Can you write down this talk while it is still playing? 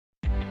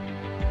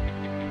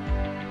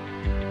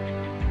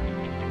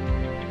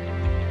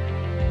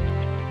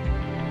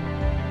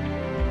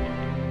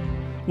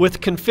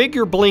With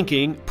Configure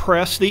blinking,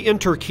 press the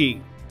Enter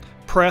key.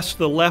 Press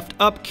the left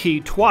up key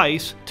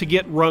twice to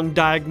get rung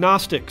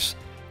diagnostics,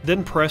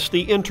 then press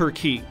the Enter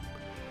key.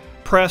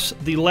 Press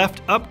the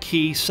left up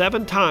key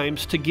 7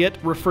 times to get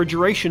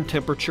refrigeration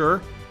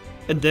temperature,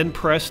 and then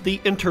press the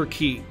Enter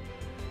key.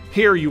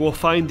 Here you will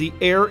find the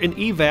air and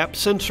EVAP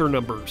sensor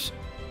numbers.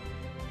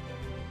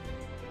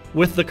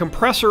 With the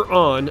compressor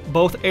on,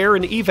 both air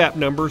and EVAP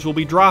numbers will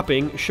be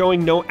dropping,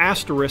 showing no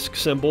asterisk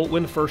symbol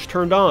when first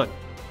turned on.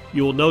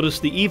 You will notice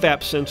the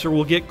EVAP sensor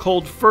will get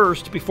cold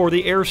first before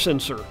the air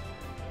sensor.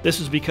 This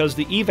is because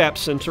the EVAP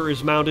sensor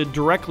is mounted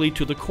directly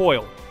to the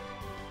coil.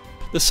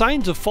 The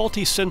signs of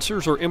faulty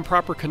sensors or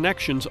improper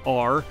connections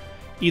are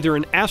either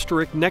an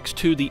asterisk next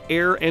to the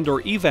air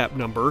and/or EVAP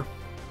number,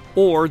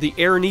 or the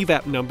air and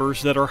EVAP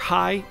numbers that are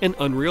high and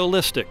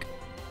unrealistic.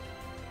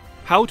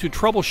 How to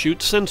troubleshoot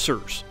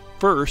sensors.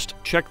 First,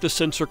 check the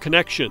sensor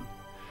connection.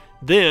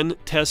 Then,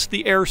 test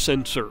the air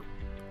sensor.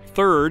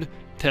 Third,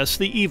 test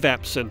the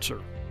EVAP sensor.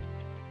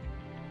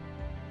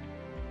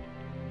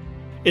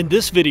 In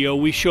this video,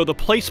 we show the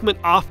placement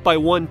off by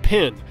 1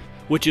 pin,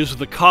 which is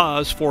the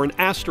cause for an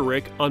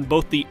asterisk on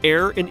both the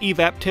air and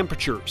EVAP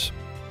temperatures.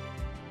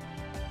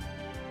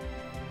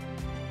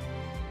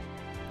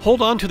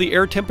 Hold on to the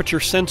air temperature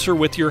sensor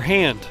with your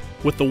hand.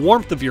 With the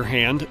warmth of your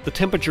hand, the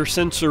temperature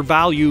sensor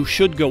value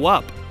should go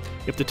up.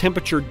 If the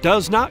temperature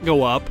does not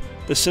go up,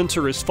 the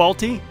sensor is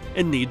faulty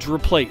and needs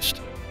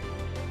replaced.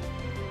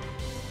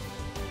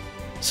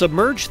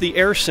 Submerge the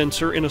air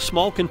sensor in a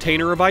small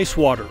container of ice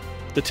water.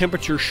 The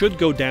temperature should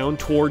go down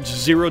towards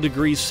 0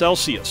 degrees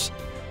Celsius.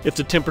 If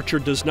the temperature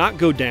does not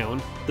go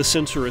down, the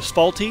sensor is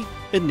faulty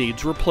and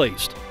needs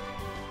replaced.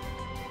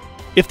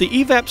 If the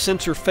EVAP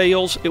sensor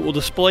fails, it will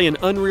display an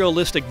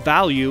unrealistic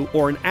value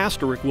or an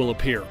asterisk will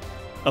appear.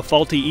 A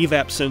faulty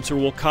EVAP sensor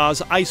will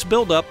cause ice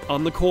buildup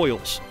on the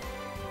coils.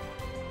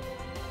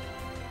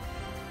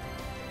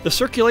 The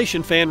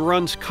circulation fan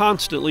runs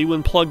constantly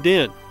when plugged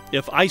in.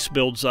 If ice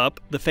builds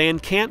up, the fan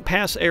can't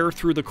pass air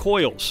through the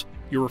coils.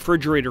 Your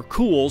refrigerator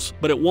cools,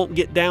 but it won't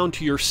get down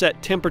to your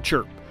set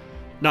temperature.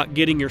 Not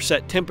getting your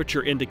set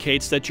temperature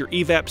indicates that your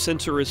EVAP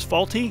sensor is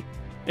faulty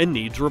and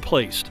needs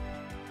replaced.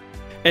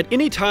 At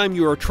any time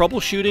you are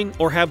troubleshooting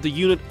or have the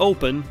unit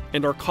open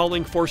and are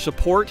calling for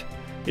support,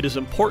 it is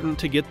important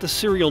to get the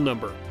serial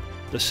number.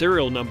 The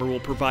serial number will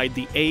provide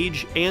the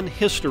age and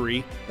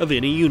history of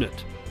any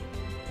unit.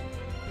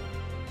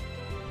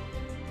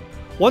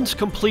 Once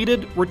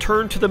completed,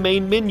 return to the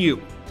main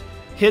menu.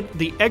 Hit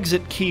the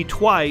Exit key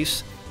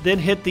twice, then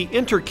hit the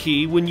Enter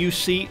key when you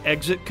see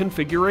Exit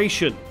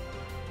Configuration.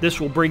 This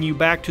will bring you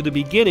back to the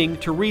beginning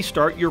to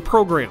restart your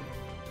program.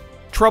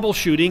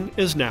 Troubleshooting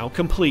is now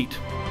complete.